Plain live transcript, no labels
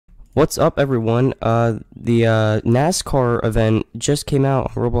What's up, everyone? The NASCAR event just came out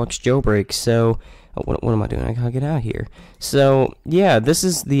on Roblox Jailbreak, so what am I doing? I gotta get out of here. So yeah, this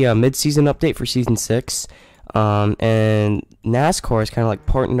is the mid-season update for Season 6, and NASCAR is kind of like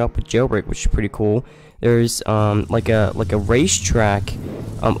partnered up with Jailbreak, which is pretty cool. There's like a racetrack.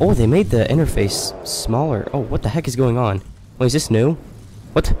 Oh, they made the interface smaller. Oh, what the heck is going on? Wait, is this new?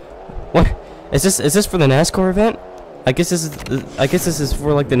 What is this? Is this for the NASCAR event? I guess this is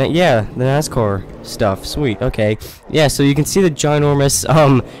for like the NASCAR stuff. Sweet. Okay. Yeah, so you can see the ginormous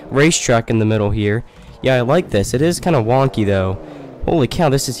racetrack in the middle here. Yeah, I like this. It is kind of wonky though. Holy cow,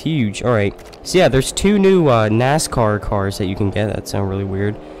 this is huge. All right. So yeah, there's two new NASCAR cars that you can get. That sound really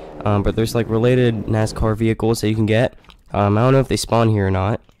weird. But there's like related NASCAR vehicles that you can get. I don't know if they spawn here or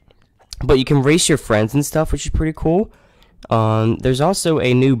not. But you can race your friends and stuff, which is pretty cool. There's also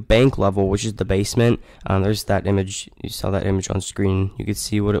a new bank level, which is the basement. There's that image. You saw that image on screen. You could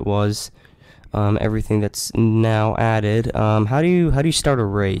see what it was. Everything that's now added. How do you start a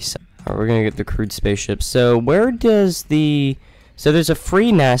race? Alright, we're gonna get the crewed spaceship. So where does the... So there's a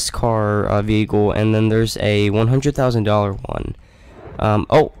free NASCAR vehicle, and then there's a $100,000 one.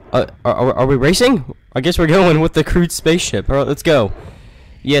 Are we racing? I guess we're going with the crewed spaceship. Alright, let's go.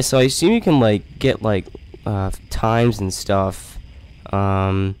 Yeah, so I assume you can like get like times and stuff.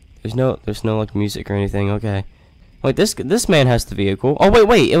 There's no like music or anything. Okay. Wait, this man has the vehicle. Oh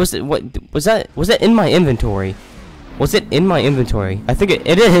wait, it was was that in my inventory? Was it in my inventory? I think it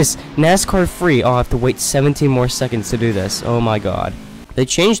is NASCAR free. I'll have to wait 17 more seconds to do this. Oh my god. They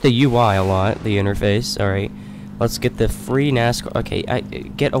changed the UI a lot, the interface. All right. Let's get the free NASCAR. Okay,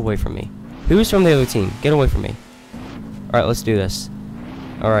 get away from me. Who's from the other team? Get away from me. All right, let's do this.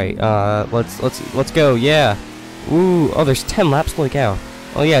 Alright, let's go, yeah. Ooh, oh, there's 10 laps, holy cow.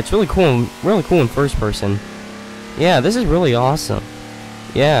 Oh yeah, it's really cool in first person. Yeah, this is really awesome.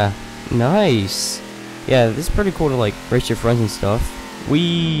 Yeah, nice. Yeah, this is pretty cool to like race your friends and stuff.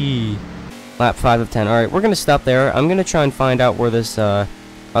 Whee! Lap 5 of 10. Alright, we're gonna stop there. I'm gonna try and find out where this other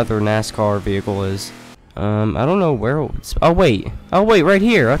NASCAR vehicle is. I don't know where it's... Oh wait, right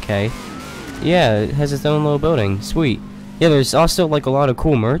here, okay. Yeah, it has its own little building, sweet. Yeah, there's also like a lot of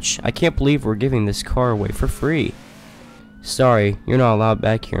cool merch. I can't believe we're giving this car away for free. Sorry, you're not allowed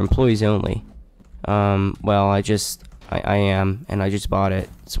back here. Employees only. Well, I am, and I just bought it.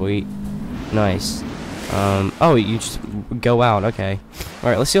 Sweet. Nice. Oh, you just go out. Okay.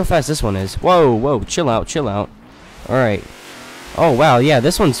 Alright, let's see how fast this one is. Whoa, chill out. Alright. Oh, wow, yeah,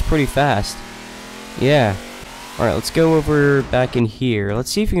 this one's pretty fast. Yeah. Alright, let's go over back in here.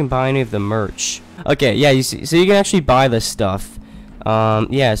 Let's see if you can buy any of the merch. Okay, yeah, you see, so you can actually buy this stuff.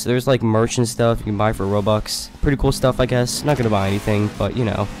 Yeah, so there's like merch and stuff you can buy for Robux. Pretty cool stuff, I guess. Not gonna buy anything, but you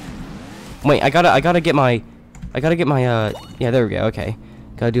know. Wait, I gotta get my, yeah, there we go. Okay,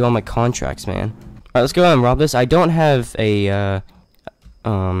 gotta do all my contracts, man. All right, let's go ahead and rob this. I don't have a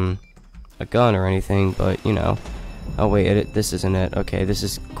gun or anything, but you know. Oh wait, this isn't it. Okay, this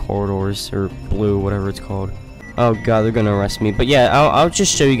is corridors or blue, whatever it's called. Oh god, they're gonna arrest me. But yeah, I'll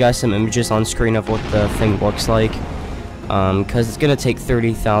just show you guys some images on screen of what the thing looks like. Because it's gonna take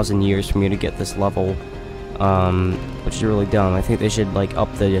 30,000 years for me to get this level. Which is really dumb. I think they should like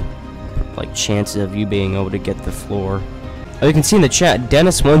up the chances of you being able to get the floor. Oh, you can see in the chat,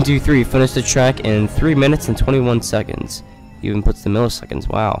 Dennis123 finished the track in 3 minutes and 21 seconds. He even puts the milliseconds.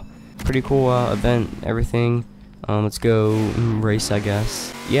 Wow. Pretty cool event, everything. Let's go race, I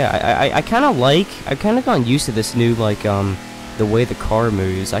guess. Yeah, I've kind of gotten used to this new, like, the way the car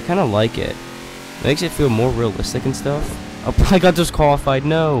moves. I kind of like it. It makes it feel more realistic and stuff. Oh, I got disqualified.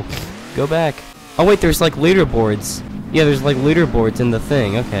 No. Go back. Oh, wait, there's, like, leaderboards. Yeah, there's, like, leaderboards in the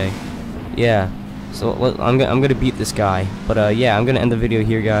thing. Okay. Yeah. So, I'm gonna beat this guy. But, yeah, I'm gonna end the video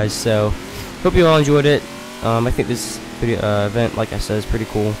here, guys. So, hope you all enjoyed it. I think this video, event, like I said, is pretty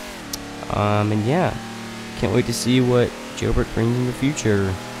cool. And, yeah. Can't wait to see what Jailbreak brings in the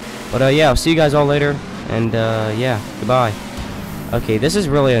future. But yeah, I'll see you guys all later. And yeah, goodbye. Okay, this is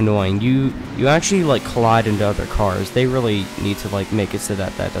really annoying. You actually like collide into other cars. They really need to like make it so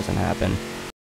that that doesn't happen.